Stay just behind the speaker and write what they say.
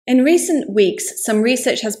In recent weeks, some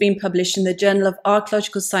research has been published in the Journal of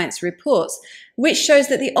Archaeological Science Reports, which shows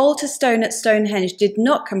that the altar stone at Stonehenge did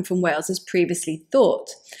not come from Wales as previously thought.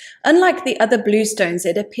 Unlike the other blue stones,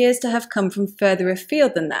 it appears to have come from further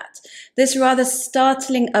afield than that. This rather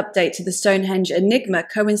startling update to the Stonehenge enigma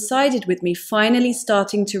coincided with me finally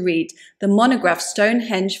starting to read the monograph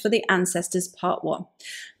Stonehenge for the Ancestors Part 1.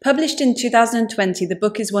 Published in 2020, the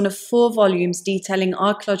book is one of 4 volumes detailing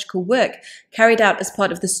archaeological work carried out as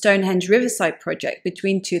part of the Stonehenge Riverside project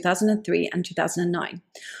between 2003 and 2009.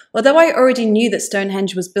 Although I already knew that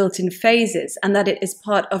Stonehenge was built in phases and that it is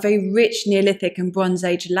part of a rich Neolithic and Bronze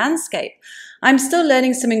Age landscape, I'm still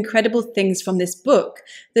learning some incredible things from this book.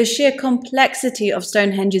 The sheer complexity of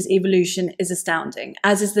Stonehenge's evolution is astounding,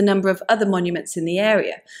 as is the number of other monuments in the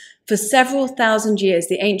area. For several thousand years,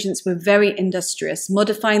 the ancients were very industrious,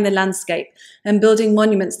 modifying the landscape and building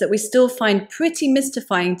monuments that we still find pretty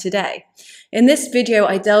mystifying today. In this video,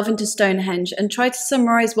 I delve into Stonehenge and try to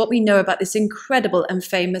summarize what we know about this incredible and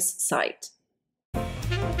famous site.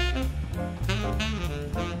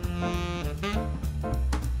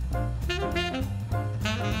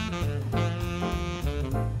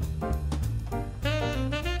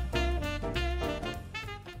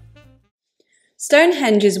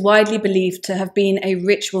 Stonehenge is widely believed to have been a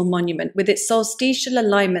ritual monument, with its solstitial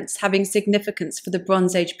alignments having significance for the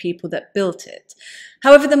Bronze Age people that built it.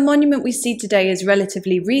 However, the monument we see today is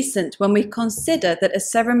relatively recent when we consider that a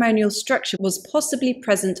ceremonial structure was possibly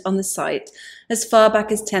present on the site as far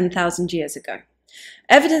back as 10,000 years ago.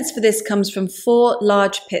 Evidence for this comes from 4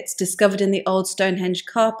 large pits discovered in the old Stonehenge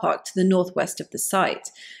car park to the northwest of the site.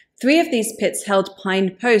 3 of these pits held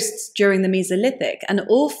pine posts during the Mesolithic, and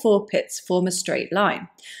all 4 pits form a straight line.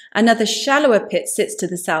 Another shallower pit sits to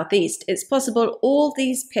the southeast. It's possible all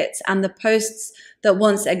these pits and the posts that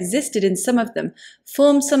once existed in some of them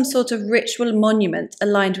form some sort of ritual monument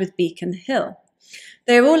aligned with Beacon Hill.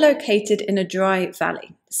 They are all located in a dry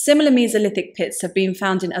valley. Similar Mesolithic pits have been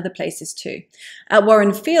found in other places too. At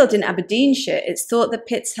Warren Field in Aberdeenshire, it's thought the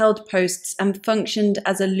pits held posts and functioned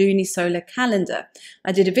as a lunisolar calendar.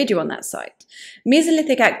 I did a video on that site.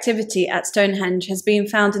 Mesolithic activity at Stonehenge has been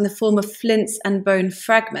found in the form of flints and bone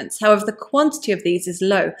fragments. However, the quantity of these is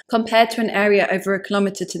low compared to an area over a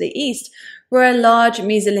kilometre to the east where a large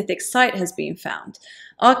Mesolithic site has been found.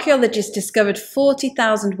 Archaeologists discovered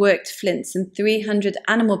 40,000 worked flints and 300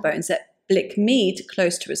 animal bones at Blickmead,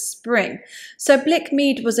 close to a spring. So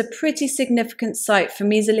Blickmead was a pretty significant site for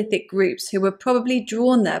Mesolithic groups who were probably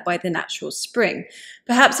drawn there by the natural spring.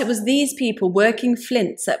 Perhaps it was these people working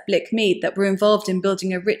flints at Blickmead that were involved in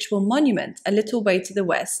building a ritual monument a little way to the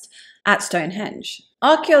west at Stonehenge.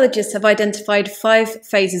 Archaeologists have identified 5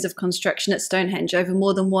 phases of construction at Stonehenge over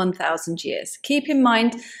more than 1,000 years. Keep in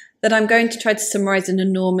mind that I'm going to try to summarize an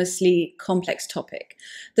enormously complex topic.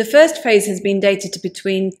 The first phase has been dated to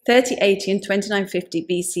between 3080 and 2950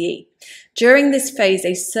 BCE. During this phase,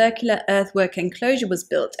 a circular earthwork enclosure was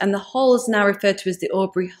built, and the holes now referred to as the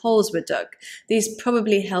Aubrey holes were dug. These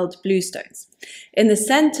probably held bluestones. In the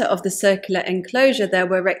center of the circular enclosure, there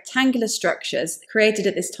were rectangular structures created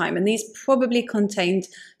at this time, and these probably contained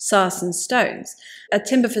sarsen stones. A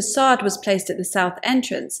timber facade was placed at the south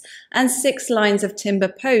entrance, and 6 lines of timber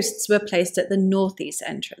posts were placed at the northeast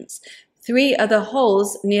entrance. 3 other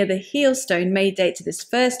holes near the heel stone may date to this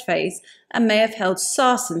first phase and may have held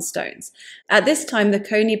sarsen stones. At this time, the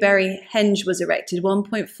Conyberry Henge was erected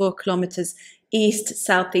 1.4 kilometers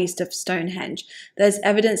east-southeast of Stonehenge. There's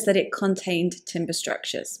evidence that it contained timber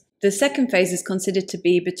structures. The second phase is considered to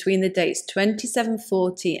be between the dates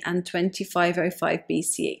 2740 and 2505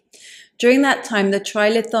 BCE. During that time, the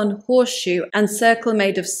trilithon horseshoe and circle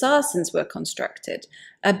made of sarsens were constructed.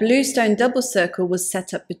 A bluestone double circle was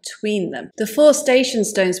set up between them. The 4 station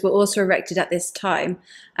stones were also erected at this time,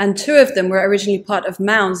 and 2 of them were originally part of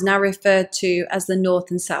mounds now referred to as the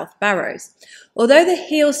North and South Barrows. Although the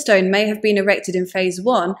heel stone may have been erected in Phase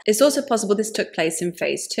 1, it's also possible this took place in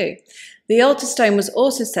Phase 2. The altar stone was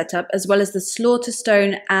also set up, as well as the slaughter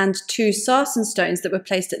stone and 2 sarsen stones that were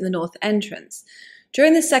placed at the north entrance.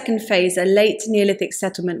 During the second phase, a late Neolithic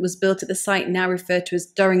settlement was built at the site now referred to as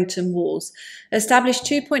Durrington Walls. Established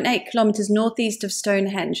 2.8 kilometres northeast of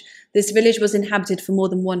Stonehenge, this village was inhabited for more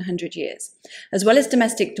than 100 years. As well as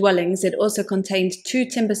domestic dwellings, it also contained 2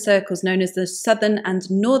 timber circles known as the Southern and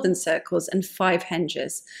Northern Circles and 5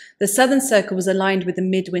 henges. The Southern Circle was aligned with the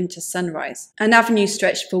midwinter sunrise. An avenue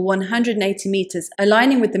stretched for 180 metres,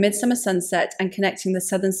 aligning with the midsummer sunset and connecting the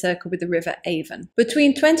Southern Circle with the River Avon.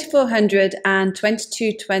 Between 2400 and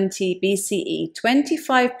 2220 BCE,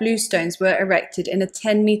 25 bluestones were erected in a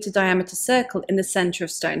 10-metre diameter circle in the centre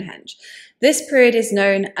of Stonehenge. This period is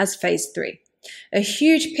known as Phase 3. A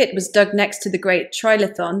huge pit was dug next to the Great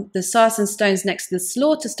Trilithon, the sarsen stones next to the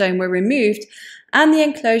slaughter stone were removed, and the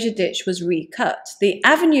enclosure ditch was recut. The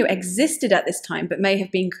avenue existed at this time but may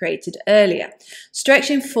have been created earlier.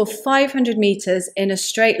 Stretching for 500 metres in a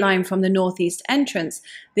straight line from the northeast entrance,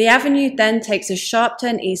 the avenue then takes a sharp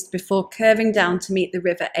turn east before curving down to meet the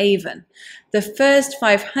River Avon. The first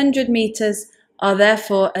 500 metres are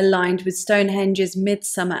therefore aligned with Stonehenge's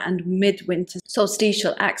midsummer and midwinter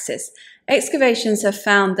solstitial axis. Excavations have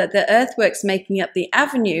found that the earthworks making up the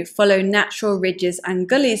avenue follow natural ridges and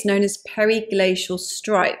gullies known as periglacial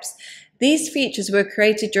stripes. These features were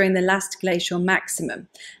created during the last glacial maximum.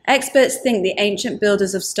 Experts think the ancient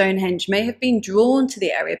builders of Stonehenge may have been drawn to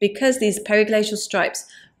the area because these periglacial stripes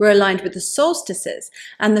were aligned with the solstices,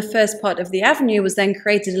 and the first part of the avenue was then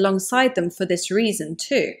created alongside them for this reason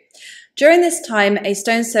too. During this time, a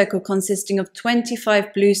stone circle consisting of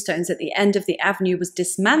 25 bluestones at the end of the avenue was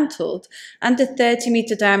dismantled, and a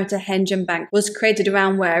 30-metre diameter henge and bank was created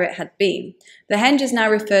around where it had been. The henge is now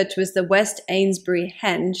referred to as the West Amesbury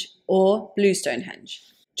Henge or Blue Stonehenge.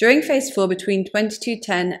 During Phase 4 between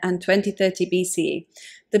 2210 and 2030 BCE,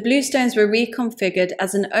 the bluestones were reconfigured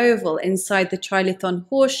as an oval inside the Trilithon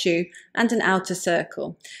horseshoe and an outer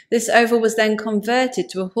circle. This oval was then converted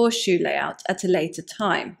to a horseshoe layout at a later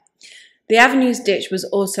time. The avenue's ditch was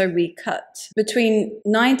also recut. Between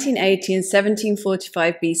 1980 and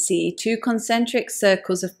 1745 BCE, two concentric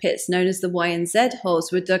circles of pits known as the Y and Z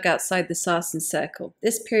holes were dug outside the sarsen circle.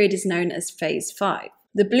 This period is known as Phase 5.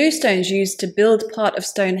 The bluestones used to build part of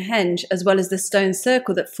Stonehenge, as well as the stone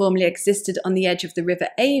circle that formerly existed on the edge of the River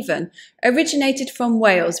Avon, originated from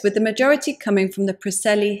Wales, with the majority coming from the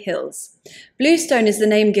Preseli Hills. Bluestone is the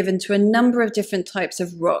name given to a number of different types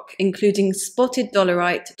of rock, including spotted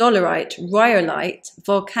dolerite, rhyolite,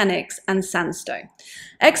 volcanics, and sandstone.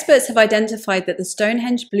 Experts have identified that the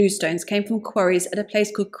Stonehenge bluestones came from quarries at a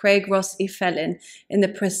place called Craig Ross y Felin in the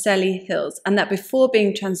Preseli Hills, and that before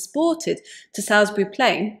being transported to Salisbury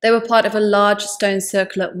Plain, they were part of a large stone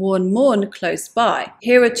circle at Warne Moorn close by.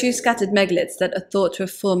 Here are two scattered megaliths that are thought to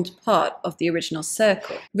have formed part of the original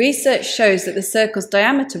circle. Research shows that the circle's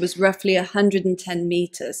diameter was roughly 110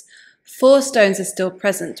 metres. 4 stones are still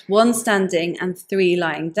present, 1 standing and 3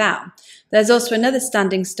 lying down. There's also another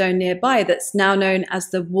standing stone nearby that's now known as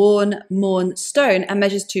the Warne Moorn Stone and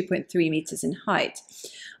measures 2.3 metres in height.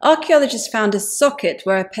 Archaeologists found a socket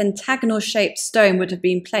where a pentagonal shaped stone would have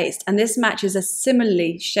been placed, and this matches a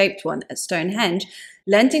similarly shaped one at Stonehenge,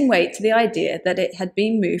 lending weight to the idea that it had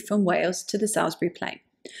been moved from Wales to the Salisbury Plain.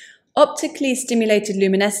 Optically stimulated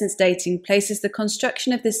luminescence dating places the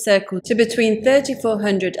construction of this circle to between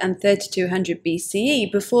 3400 and 3200 BCE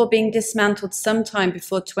before being dismantled sometime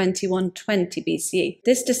before 2120 BCE.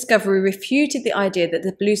 This discovery refuted the idea that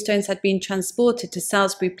the bluestones had been transported to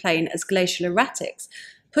Salisbury Plain as glacial erratics,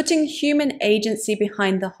 putting human agency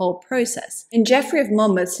behind the whole process. In Geoffrey of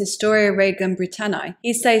Monmouth's Historia Regum Britanniae,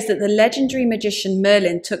 he says that the legendary magician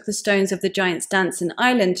Merlin took the stones of the Giant's Dance in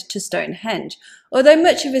Ireland to Stonehenge. Although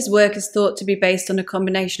much of his work is thought to be based on a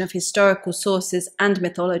combination of historical sources and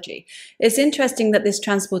mythology, it's interesting that this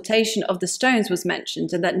transportation of the stones was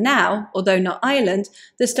mentioned, and that now, although not Ireland,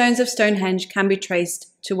 the stones of Stonehenge can be traced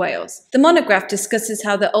to Wales. The monograph discusses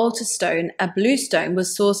how the altar stone, a bluestone,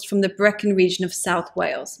 was sourced from the Brecon region of South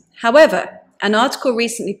Wales. However, an article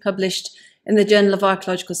recently published in the Journal of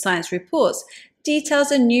Archaeological Science Reports details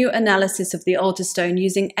a new analysis of the altar stone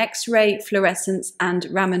using X-ray fluorescence and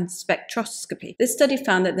Raman spectroscopy. This study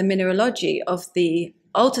found that the mineralogy of the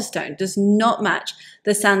altar stone does not match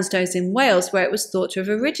the sandstones in Wales where it was thought to have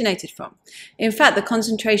originated from. In fact, the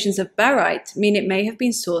concentrations of barite mean it may have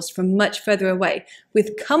been sourced from much further away,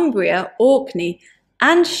 with Cumbria, Orkney,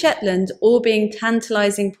 and Shetland all being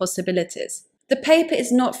tantalizing possibilities. The paper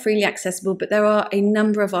is not freely accessible, but there are a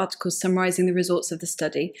number of articles summarizing the results of the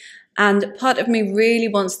study, and part of me really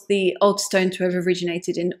wants the altar stone to have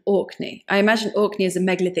originated in Orkney. I imagine Orkney as a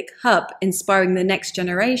megalithic hub, inspiring the next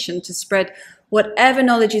generation to spread whatever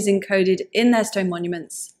knowledge is encoded in their stone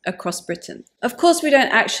monuments across Britain. Of course, we don't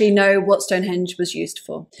actually know what Stonehenge was used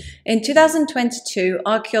for. In 2022,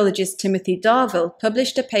 archaeologist Timothy Darvill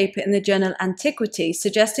published a paper in the journal Antiquity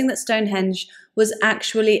suggesting that Stonehenge was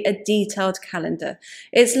actually a detailed calendar.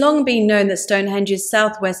 It's long been known that Stonehenge's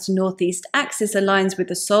southwest to northeast axis aligns with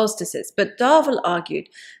the solstices, but Darvill argued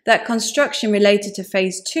that construction related to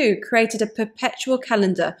Phase 2 created a perpetual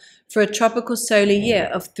calendar for a tropical solar year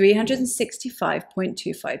of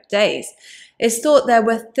 365.25 days. It's thought there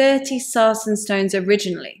were 30 sarsen stones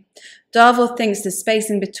originally. Darville thinks the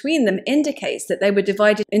spacing between them indicates that they were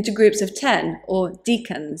divided into groups of 10, or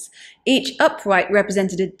decans. Each upright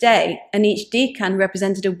represented a day, and each decan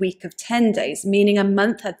represented a week of 10 days, meaning a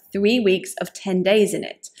month had 3 weeks of 10 days in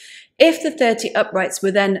it. If the 30 uprights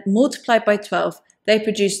were then multiplied by 12, they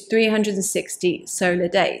produced 360 solar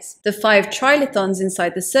days. The 5 trilithons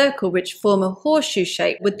inside the circle, which form a horseshoe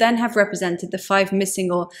shape, would then have represented the 5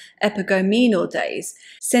 missing or epigomenal days.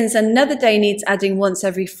 Since another day needs adding once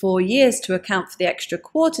every 4 years to account for the extra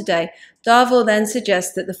quarter day, Darville then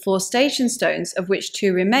suggests that the 4 station stones, of which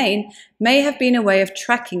 2 remain, may have been a way of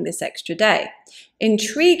tracking this extra day.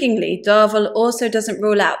 Intriguingly, Darville also doesn't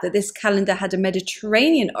rule out that this calendar had a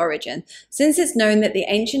Mediterranean origin, since it's known that the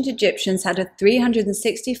ancient Egyptians had a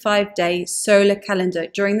 365-day solar calendar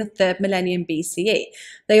during the 3rd millennium BCE.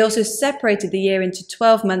 They also separated the year into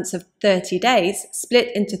 12 months of 30 days,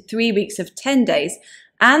 split into 3 weeks of 10 days,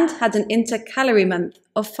 and had an intercalary month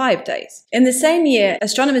of 5 days. In the same year,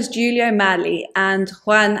 astronomers Giulio Mali and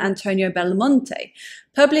Juan Antonio Belmonte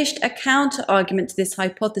published a counter-argument to this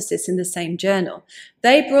hypothesis in the same journal.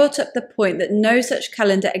 They brought up the point that no such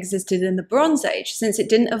calendar existed in the Bronze Age, since it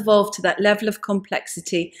didn't evolve to that level of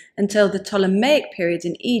complexity until the Ptolemaic period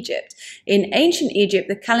in Egypt. In ancient Egypt,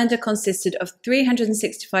 the calendar consisted of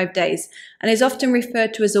 365 days and is often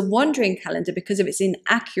referred to as a wandering calendar because of its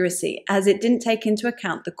inaccuracy, as it didn't take into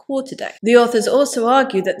account the quarter day. The authors also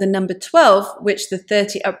argue that the number 12, which the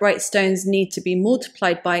 30 upright stones need to be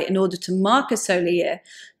multiplied by in order to mark a solar year,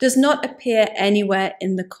 does not appear anywhere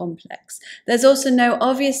in the complex. There's also no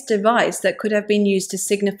obvious device that could have been used to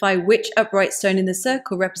signify which upright stone in the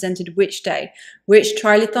circle represented which day, which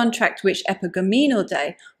trilithon tracked which epigomenal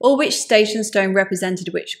day, or which station stone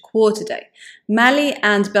represented which quarter day. Mali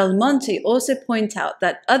and Belmonte also point out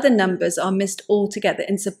that other numbers are missed altogether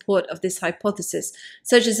in support of this hypothesis,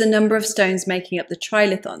 such as the number of stones making up the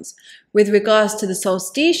trilithons. With regards to the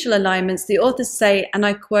solstitial alignments, the authors say, and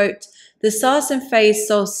I quote, "The Sarsen phase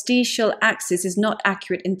solstitial axis is not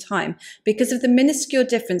accurate in time because of the minuscule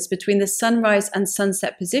difference between the sunrise and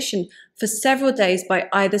sunset position for several days by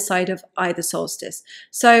either side of either solstice.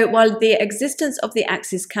 So while the existence of the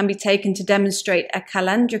axis can be taken to demonstrate a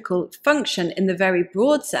calendrical function in the very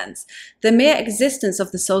broad sense, the mere existence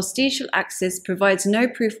of the solstitial axis provides no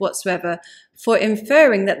proof whatsoever for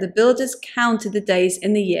inferring that the builders counted the days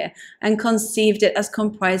in the year and conceived it as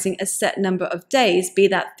comprising a set number of days, be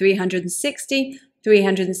that 360,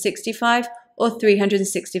 365, or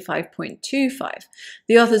 365.25.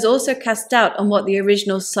 The authors also cast doubt on what the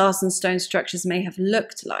original Sarsen stone structures may have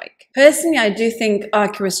looked like. Personally, I do think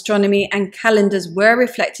archaeoastronomy and calendars were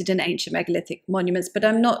reflected in ancient megalithic monuments, but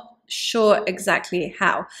I'm not sure exactly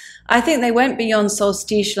how. I think they went beyond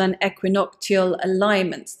solstitial and equinoctial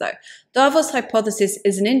alignments though. Darville's hypothesis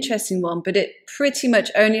is an interesting one, but it pretty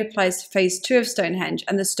much only applies to phase 2 of Stonehenge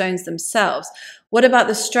and the stones themselves. What about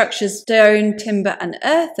the structures, stone, timber and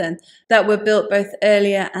earthen, that were built both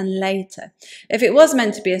earlier and later? If it was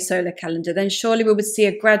meant to be a solar calendar, then surely we would see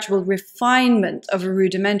a gradual refinement of a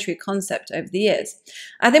rudimentary concept over the years.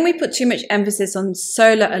 I think we put too much emphasis on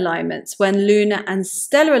solar alignments when lunar and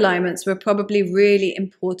stellar alignments were probably really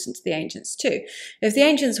important to the ancients too. If the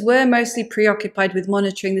ancients were mostly preoccupied with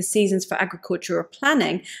monitoring the seasons for agriculture or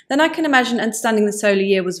planning, then I can imagine understanding the solar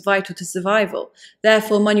year was vital to survival.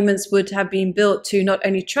 Therefore, monuments would have been built to not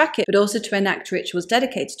only track it, but also to enact rituals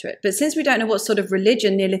dedicated to it. But since we don't know what sort of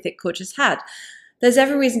religion Neolithic cultures had, there's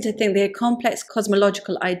every reason to think they had complex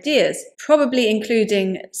cosmological ideas, probably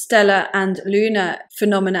including stellar and lunar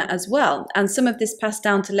phenomena as well, and some of this passed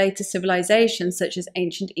down to later civilizations such as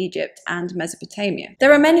ancient Egypt and Mesopotamia.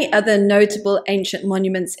 There are many other notable ancient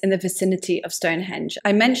monuments in the vicinity of Stonehenge.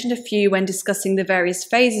 I mentioned a few when discussing the various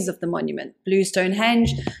phases of the monument: Blue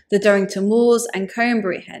Stonehenge, the Durrington Walls, and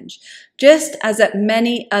Coomberry Henge. Just as at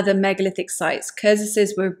many other megalithic sites,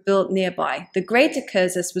 cursuses were built nearby. The Greater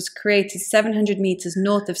Cursus was created 700 meters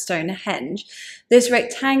north of Stonehenge. This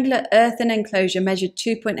rectangular earthen enclosure measured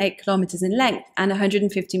 2.8 kilometers in length and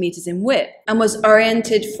 150 meters in width, and was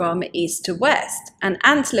oriented from east to west. An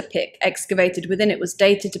antler pick excavated within it was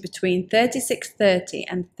dated to between 3630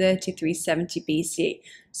 and 3370 BCE,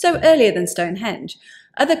 so earlier than Stonehenge.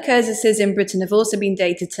 Other cursuses in Britain have also been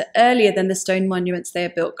dated to earlier than the stone monuments they are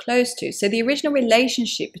built close to, so the original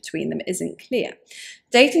relationship between them isn't clear.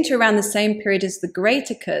 Dating to around the same period as the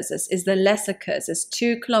Greater Cursus is the Lesser Cursus,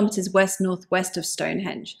 2 kilometers west-northwest of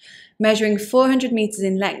Stonehenge. Measuring 400 meters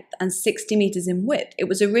in length and 60 meters in width, it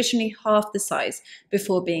was originally half the size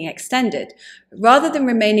before being extended. Rather than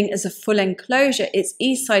remaining as a full enclosure, its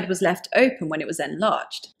east side was left open when it was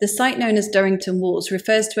enlarged. The site known as Durrington Walls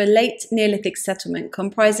refers to a late Neolithic settlement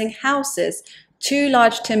comprising houses 2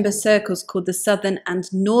 large timber circles called the southern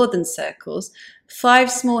and northern circles,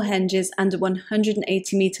 5 small henges, and a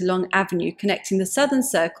 180-metre long avenue connecting the southern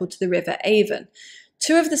circle to the River Avon.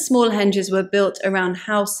 2 of the small henges were built around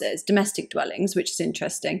houses, domestic dwellings, which is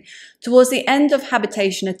interesting. Towards the end of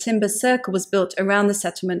habitation, a timber circle was built around the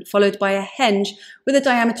settlement, followed by a henge with a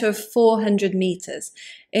diameter of 400 metres.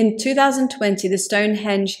 In 2020, the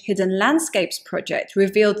Stonehenge Hidden Landscapes project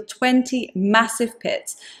revealed 20 massive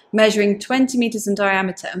pits measuring 20 metres in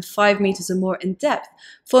diameter and 5 metres or more in depth,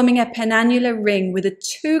 forming a penannular ring with a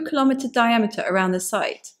 2-kilometre diameter around the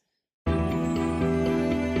site.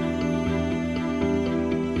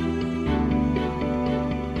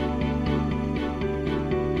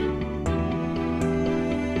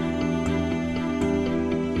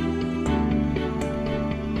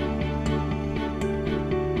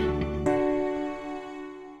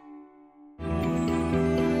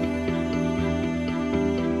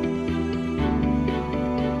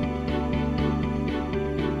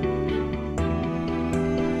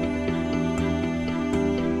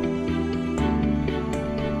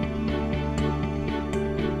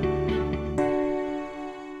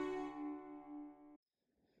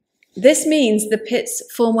 This means the pits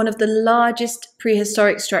form one of the largest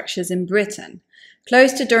prehistoric structures in Britain.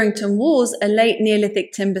 Close to Durrington Walls, a late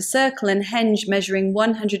Neolithic timber circle and henge measuring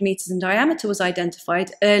 100 metres in diameter was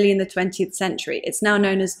identified early in the 20th century. It's now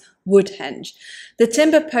known as Woodhenge. The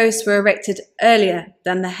timber posts were erected earlier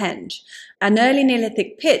than the henge. An early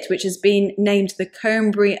Neolithic pit, which has been named the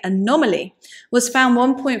Coombury Anomaly, was found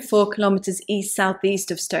 1.4 kilometres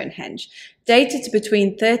east-southeast of Stonehenge. Dated to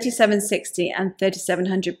between 3760 and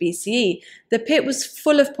 3700 BCE, the pit was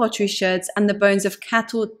full of pottery sherds and the bones of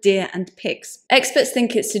cattle, deer and pigs. Experts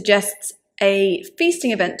think it suggests a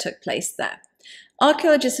feasting event took place there.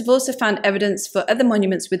 Archaeologists have also found evidence for other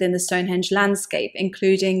monuments within the Stonehenge landscape,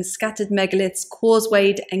 including scattered megaliths,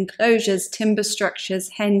 causewayed enclosures, timber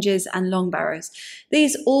structures, henges, and long barrows.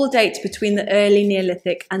 These all date between the early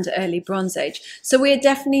Neolithic and early Bronze Age, so we are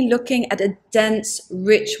definitely looking at a dense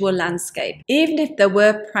ritual landscape. Even if there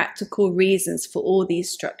were practical reasons for all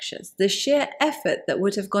these structures, the sheer effort that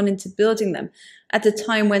would have gone into building them at a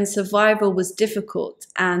time when survival was difficult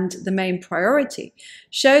and the main priority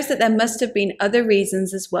shows that there must have been other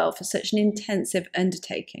reasons as well for such an intensive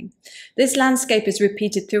undertaking. This landscape is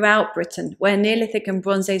repeated throughout Britain, where Neolithic and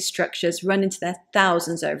Bronze Age structures run into their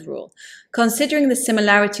thousands overall. Considering the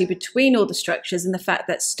similarity between all the structures and the fact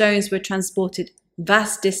that stones were transported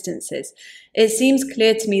vast distances, it seems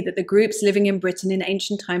clear to me that the groups living in Britain in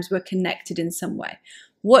ancient times were connected in some way.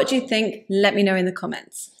 What do you think? Let me know in the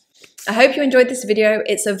comments. I hope you enjoyed this video.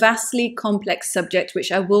 It's a vastly complex subject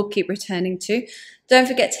which I will keep returning to. Don't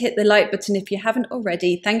forget to hit the like button if you haven't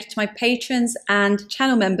already. Thank you to my patrons and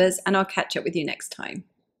channel members, and I'll catch up with you next time.